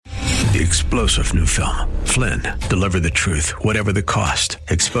The explosive new film, Flynn, deliver the truth, whatever the cost,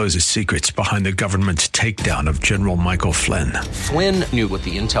 exposes secrets behind the government's takedown of General Michael Flynn. Flynn knew what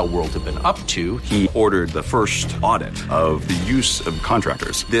the intel world had been up to. He ordered the first audit of the use of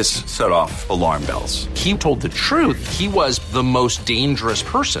contractors. This set off alarm bells. He told the truth. He was the most dangerous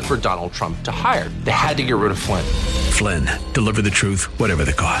person for Donald Trump to hire. They had to get rid of Flynn. Flynn, deliver the truth, whatever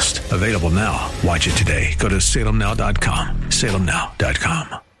the cost. Available now. Watch it today. Go to salemnow.com.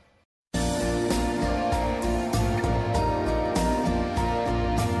 salemnow.com.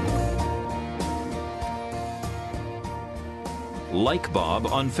 Like Bob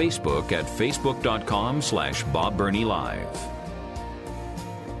on Facebook at facebook.com/Bob Burney Live.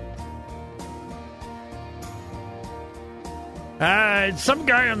 Some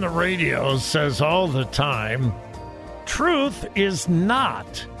guy on the radio says all the time, truth is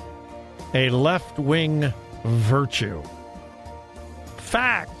not a left-wing virtue.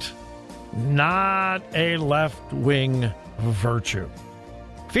 Fact, not a left-wing virtue.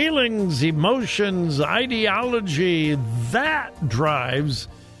 Feelings, emotions, ideology, that drives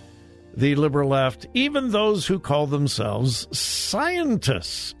the liberal left, even those who call themselves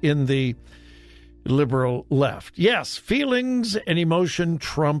scientists in the liberal left. Yes, feelings and emotion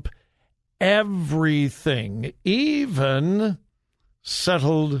trump everything, even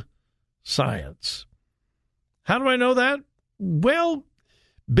settled science. How do I know that? Well,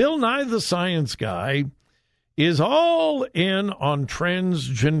 Bill Nye the Science Guy is all in on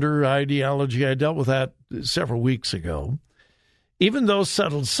transgender ideology. I dealt with that several weeks ago. Even though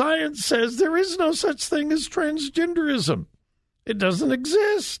settled science says there is no such thing as transgenderism. It doesn't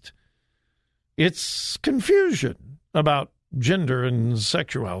exist. It's confusion about gender and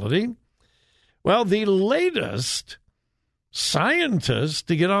sexuality. Well, the latest scientist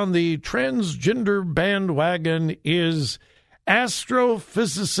to get on the transgender bandwagon is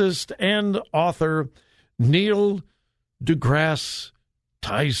astrophysicist and author Neil deGrasse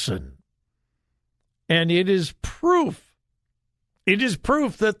Tyson. And it is proof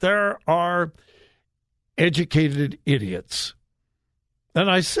that there are educated idiots.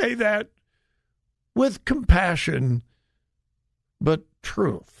 And I say that with compassion, but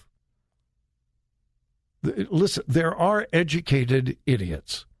truth. Listen, there are educated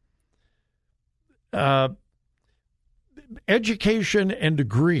idiots. Education and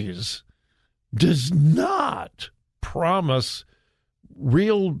degrees does not promise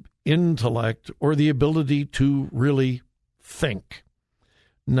real intellect or the ability to really think.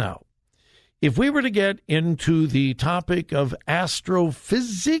 Now, if we were to get into the topic of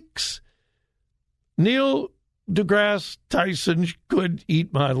astrophysics, Neil deGrasse Tyson could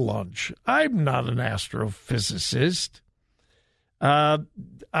eat my lunch. I'm not an astrophysicist. I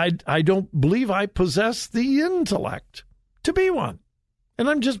don't believe I possess the intellect to be one. And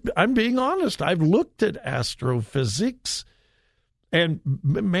I'm being honest. I've looked at astrophysics and,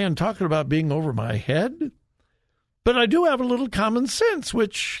 man, talking about being over my head. But I do have a little common sense,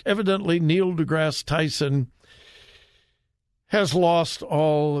 which evidently Neil deGrasse Tyson has lost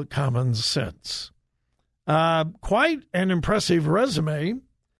all common sense. Quite an impressive resume.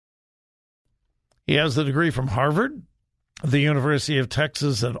 He has the degree from Harvard, the University of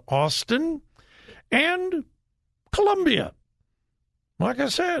Texas at Austin, and Columbia. Like I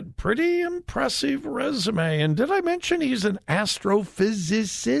said, pretty impressive resume. And did I mention he's an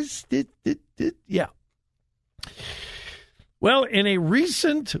astrophysicist? Yeah. Well, in a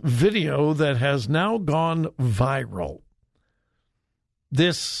recent video that has now gone viral,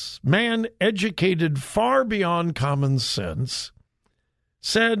 this man, educated far beyond common sense,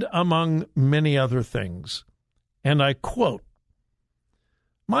 said, among many other things, and I quote,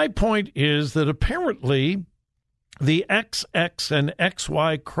 "My point is that apparently the XX and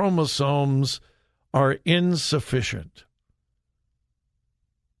XY chromosomes are insufficient."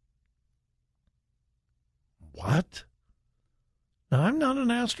 What? Now, I'm not an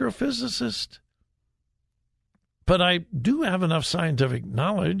astrophysicist, but I do have enough scientific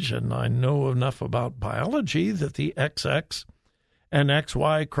knowledge, and I know enough about biology that the XX and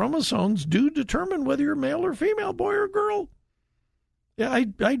XY chromosomes do determine whether you're male or female, boy or girl. Yeah,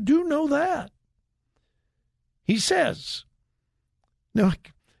 I do know that. He says, now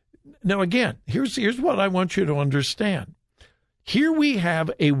again, here's what I want you to understand. Here we have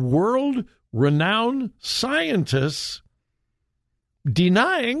a world-renowned scientist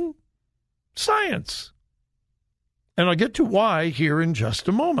denying science. And I'll get to why here in just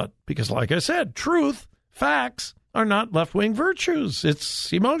a moment. Because like I said, truth, facts are not left-wing virtues.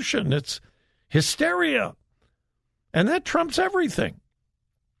 It's emotion. It's hysteria. And that trumps everything.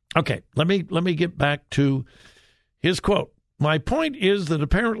 Okay, let me get back to his quote. My point is that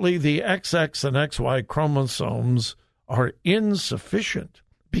apparently the XX and XY chromosomes are insufficient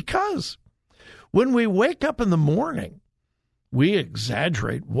because when we wake up in the morning, we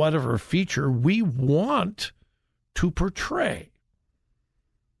exaggerate whatever feature we want to portray.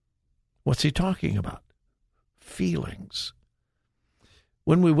 What's he talking about? Feelings.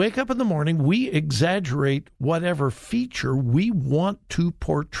 When we wake up in the morning, we exaggerate whatever feature we want to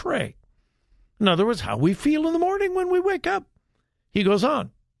portray. In other words, how we feel in the morning when we wake up. He goes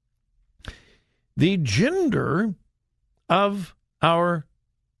on. The gender of our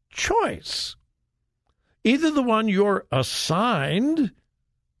choice, either the one you're assigned,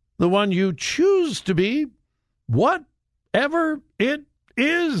 the one you choose to be, whatever it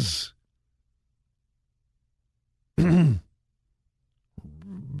is.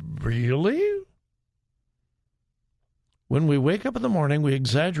 Really? When we wake up in the morning, we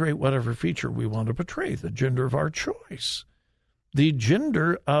exaggerate whatever feature we want to portray, the gender of our choice. The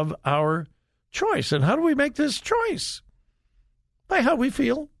gender of our choice. And how do we make this choice? By how we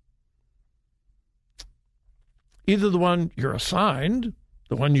feel. Either the one you're assigned,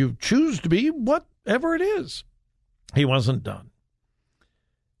 the one you choose to be, whatever it is. He wasn't done.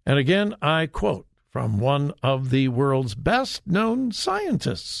 And again, I quote from one of the world's best-known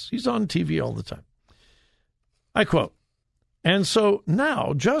scientists. He's on TV all the time. I quote, "And so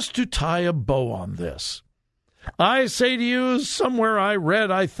now, just to tie a bow on this, I say to you, somewhere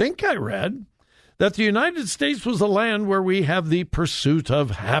I think I read, that the United States was a land where we have the pursuit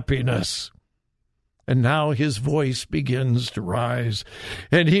of happiness." And now his voice begins to rise,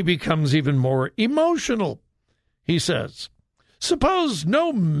 and he becomes even more emotional. He says, "Suppose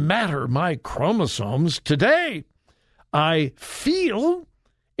no matter my chromosomes, today I feel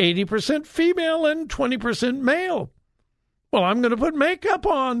 80% female and 20% male. Well, I'm going to put makeup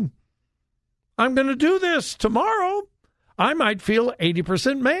on. I'm going to do this. Tomorrow, I might feel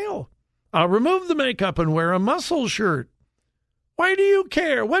 80% male. I'll remove the makeup and wear a muscle shirt. Why do you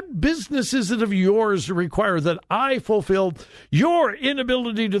care? What business is it of yours to require that I fulfill your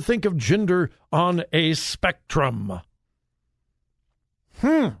inability to think of gender on a spectrum?"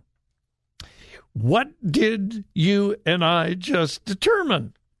 What did you and I just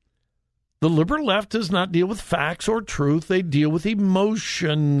determine? The liberal left does not deal with facts or truth. They deal with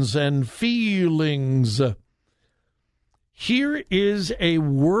emotions and feelings. Here is a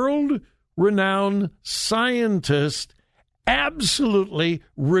world-renowned scientist absolutely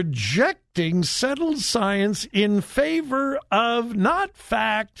rejecting settled science in favor of not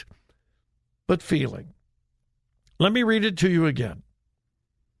fact, but feeling. Let me read it to you again.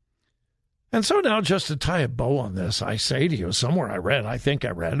 "And so now, just to tie a bow on this, I say to you, somewhere I think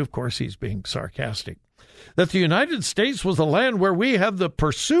I read, of course he's being sarcastic, that the United States was a land where we have the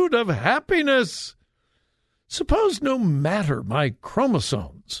pursuit of happiness. Suppose no matter my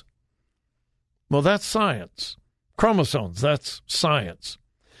chromosomes." Well, that's science. Chromosomes, that's science.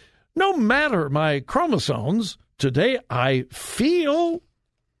 "No matter my chromosomes, today I feel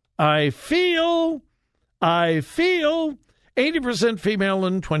 80% female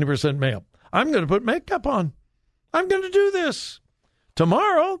and 20% male. I'm going to put makeup on. I'm going to do this.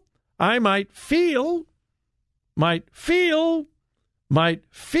 Tomorrow, I might feel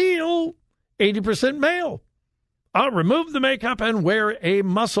 80% male. I'll remove the makeup and wear a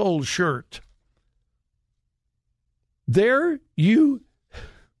muscle shirt." There you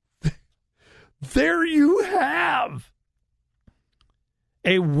have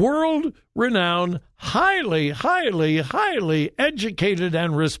a world-renowned, highly educated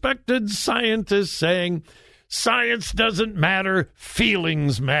and respected scientist saying, science doesn't matter,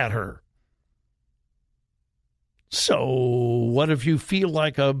 feelings matter. So what if you feel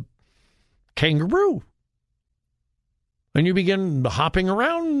like a kangaroo? And you begin hopping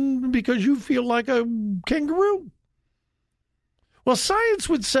around because you feel like a kangaroo. Well, science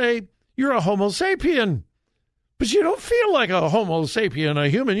would say you're a Homo sapien. But you don't feel like a Homo sapien, a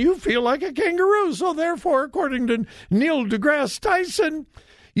human. You feel like a kangaroo. So therefore, according to Neil deGrasse Tyson,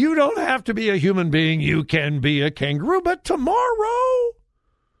 you don't have to be a human being. You can be a kangaroo. But tomorrow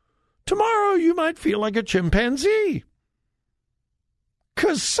you might feel like a chimpanzee.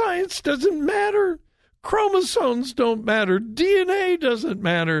 Because science doesn't matter. Chromosomes don't matter. DNA doesn't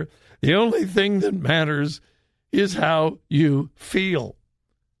matter. The only thing that matters is how you feel.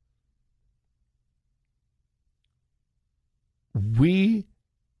 They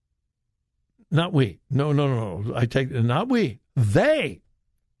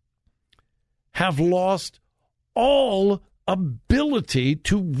have lost all ability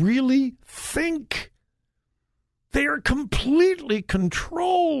to really think. They are completely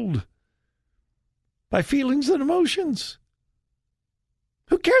controlled by feelings and emotions.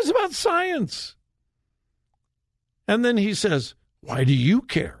 Who cares about science? And then he says, why do you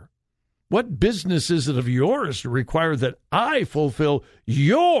care? What business is it of yours to require that I fulfill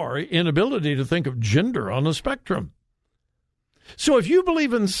your inability to think of gender on a spectrum? So if you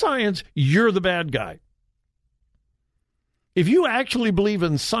believe in science, you're the bad guy. If you actually believe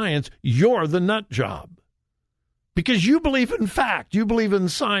in science, you're the nut job. Because you believe in fact, you believe in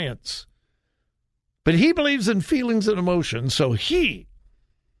science. But he believes in feelings and emotions, so he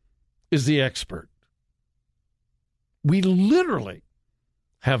is the expert. We literally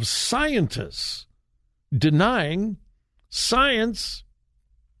have scientists denying science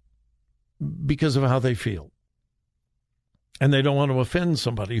because of how they feel. And they don't want to offend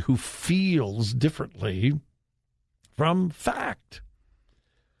somebody who feels differently from fact.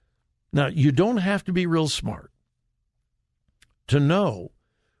 Now, you don't have to be real smart to know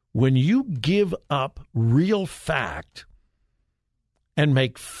when you give up real fact and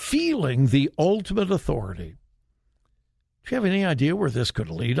make feeling the ultimate authority. Do you have any idea where this could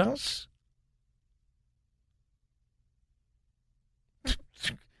lead us?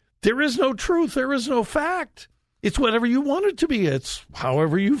 There is no truth. There is no fact. It's whatever you want it to be. It's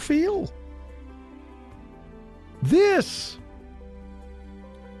however you feel. This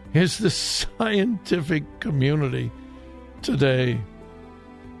is the scientific community today.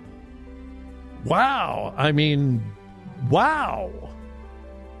 Wow. I mean, wow.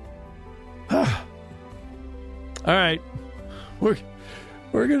 All right.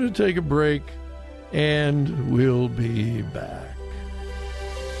 We're going to take a break, and we'll be back.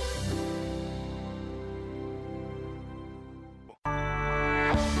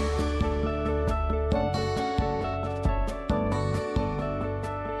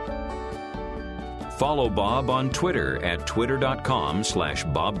 Follow Bob on Twitter at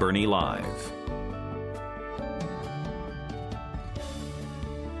twitter.com/BobBurneyLive.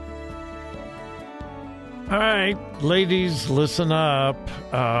 All right, ladies, listen up.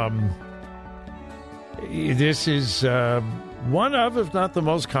 This is one of, if not the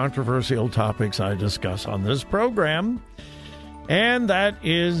most controversial topics I discuss on this program, and that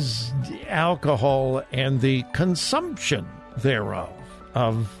is alcohol and the consumption thereof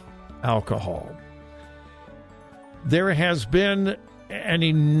of alcohol. There has been an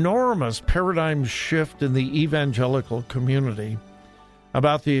enormous paradigm shift in the evangelical community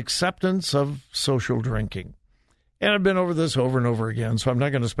about the acceptance of social drinking. And I've been over this over and over again, so I'm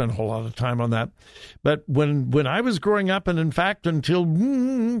not going to spend a whole lot of time on that. But when I was growing up, and in fact until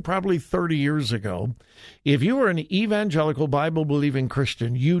probably 30 years ago, if you were an evangelical Bible-believing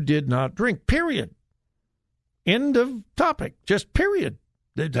Christian, you did not drink, period. End of topic, just period.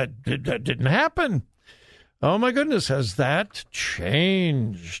 That didn't happen. Oh, my goodness, has that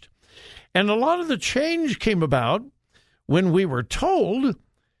changed? And a lot of the change came about when we were told,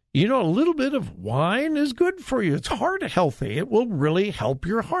 you know, a little bit of wine is good for you. It's heart healthy. It will really help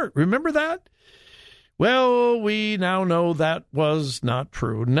your heart. Remember that? Well, we now know that was not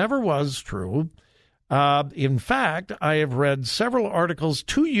true. Never was true. In fact, I have read several articles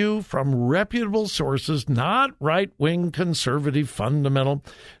to you from reputable sources, not right-wing conservative fundamental.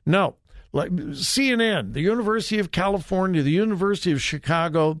 No, like CNN, the University of California, the University of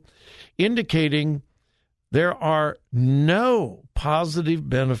Chicago, indicating there are no positive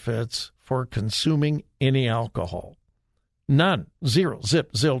benefits for consuming any alcohol. None. Zero.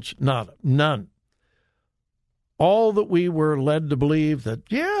 Zip. Zilch. Nada. None. All that we were led to believe that,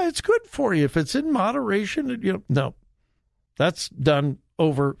 yeah, it's good for you if it's in moderation. No. That's done,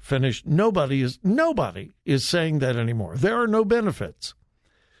 over, finished. Nobody is saying that anymore. There are no benefits.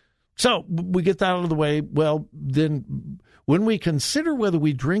 So we get that out of the way. Well, then when we consider whether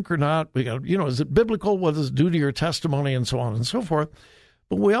we drink or not, we got, is it biblical? What does it do to your testimony, and so on and so forth?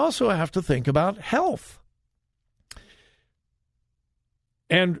 But we also have to think about health.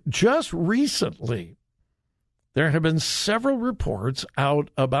 And just recently, there have been several reports out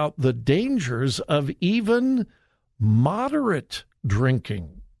about the dangers of even moderate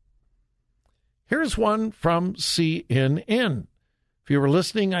drinking. Here's one from CNN. If you were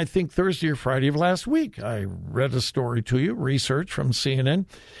listening, I think Thursday or Friday of last week, I read a story to you, research from CNN.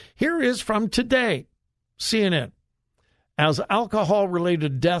 Here is from today, CNN. As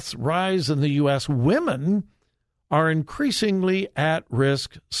alcohol-related deaths rise in the U.S., women are increasingly at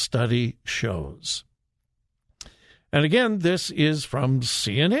risk, study shows. And again, this is from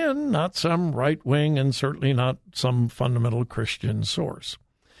CNN, not some right-wing and certainly not some fundamental Christian source.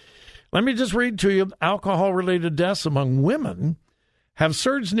 Let me just read to you, alcohol-related deaths among women have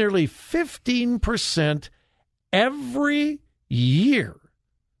surged nearly 15% every year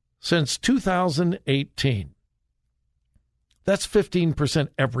since 2018. That's 15%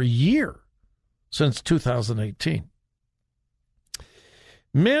 every year since 2018.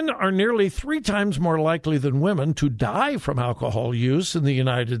 Men are nearly 3 times more likely than women to die from alcohol use in the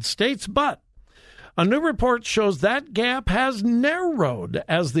United States, but a new report shows that gap has narrowed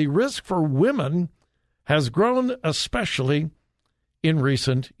as the risk for women has grown, especially in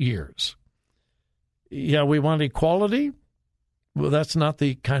recent years. Yeah, we want equality. Well, that's not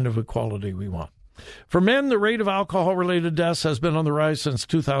the kind of equality we want. For men, the rate of alcohol-related deaths has been on the rise since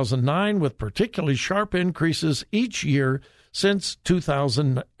 2009, with particularly sharp increases each year since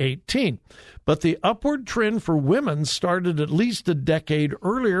 2018. But the upward trend for women started at least a decade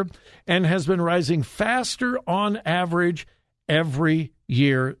earlier and has been rising faster on average every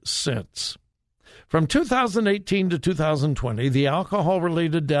year since. From 2018 to 2020, the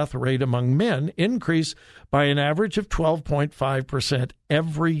alcohol-related death rate among men increased by an average of 12.5%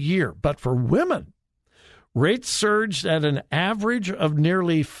 every year. But for women, rates surged at an average of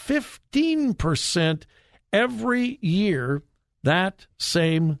nearly 15% every year that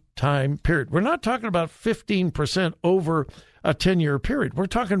same time period. We're not talking about 15% over a 10-year period. We're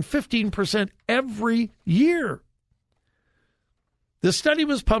talking 15% every year. The study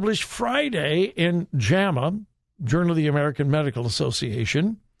was published Friday in JAMA, Journal of the American Medical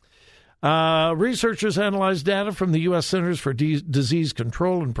Association. Researchers analyzed data from the U.S. Centers for Disease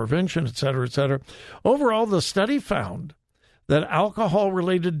Control and Prevention, et cetera, et cetera. Overall, the study found that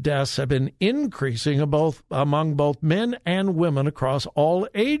alcohol-related deaths have been increasing among both men and women across all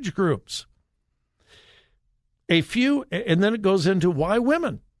age groups. And then it goes into why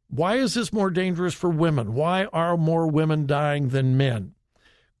women. Why is this more dangerous for women? Why are more women dying than men?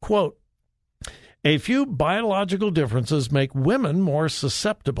 Quote, a few biological differences make women more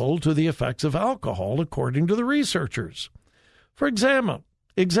susceptible to the effects of alcohol, according to the researchers. For example,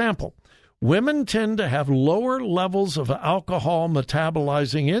 women tend to have lower levels of alcohol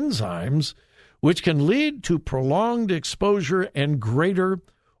metabolizing enzymes, which can lead to prolonged exposure and greater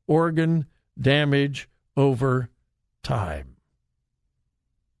organ damage over time.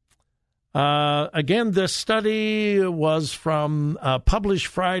 Again, this study was published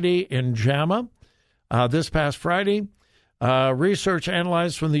Friday in JAMA. This past Friday, research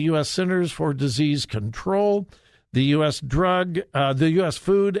analyzed from the U.S. Centers for Disease Control, the U.S.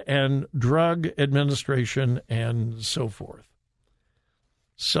 Food and Drug Administration, and so forth.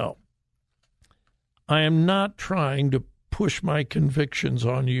 So, I am not trying to push my convictions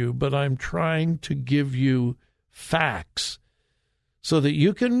on you, but I'm trying to give you facts so that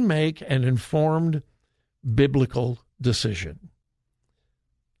you can make an informed biblical decision.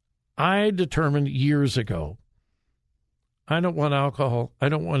 I determined years ago, I don't want alcohol. I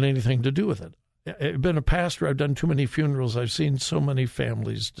don't want anything to do with it. I've been a pastor. I've done too many funerals. I've seen so many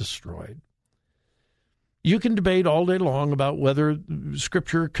families destroyed. You can debate all day long about whether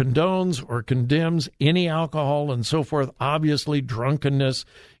Scripture condones or condemns any alcohol and so forth. Obviously, drunkenness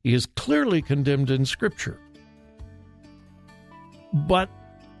is clearly condemned in Scripture. But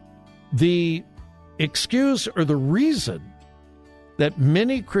the excuse or the reason that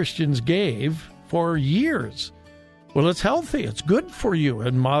many Christians gave for years, well, it's healthy, it's good for you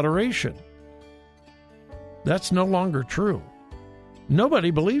in moderation. That's no longer true.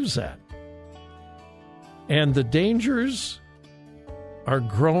 Nobody believes that. And the dangers are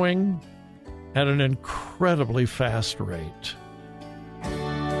growing at an incredibly fast rate.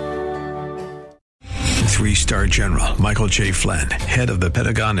 3-star General Michael J. Flynn, head of the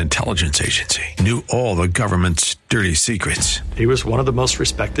Pentagon Intelligence Agency, knew all the government's dirty secrets. He was one of the most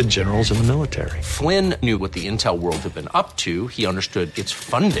respected generals in the military. Flynn knew what the intel world had been up to. He understood its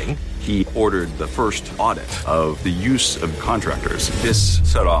funding. He ordered the first audit of the use of contractors. This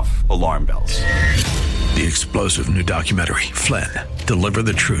set off alarm bells. The explosive new documentary, Flynn, Deliver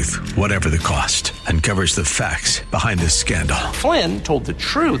the Truth, Whatever the Cost, uncovers the facts behind this scandal. Flynn told the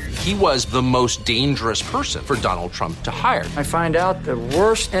truth. He was the most dangerous person for Donald Trump to hire. I find out the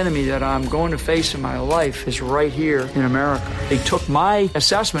worst enemy that I'm going to face in my life is right here in America. They took my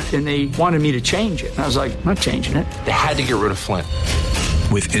assessment and they wanted me to change it. And I was like, I'm not changing it. They had to get rid of Flynn.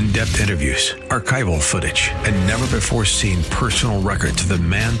 With in-depth interviews, archival footage, and never-before-seen personal records of the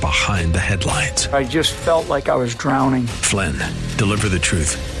man behind the headlines. I just felt like I was drowning. Flynn, Deliver the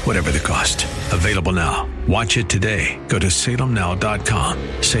Truth, Whatever the Cost. Available now. Watch it today. Go to salemnow.com.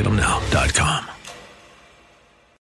 salemnow.com.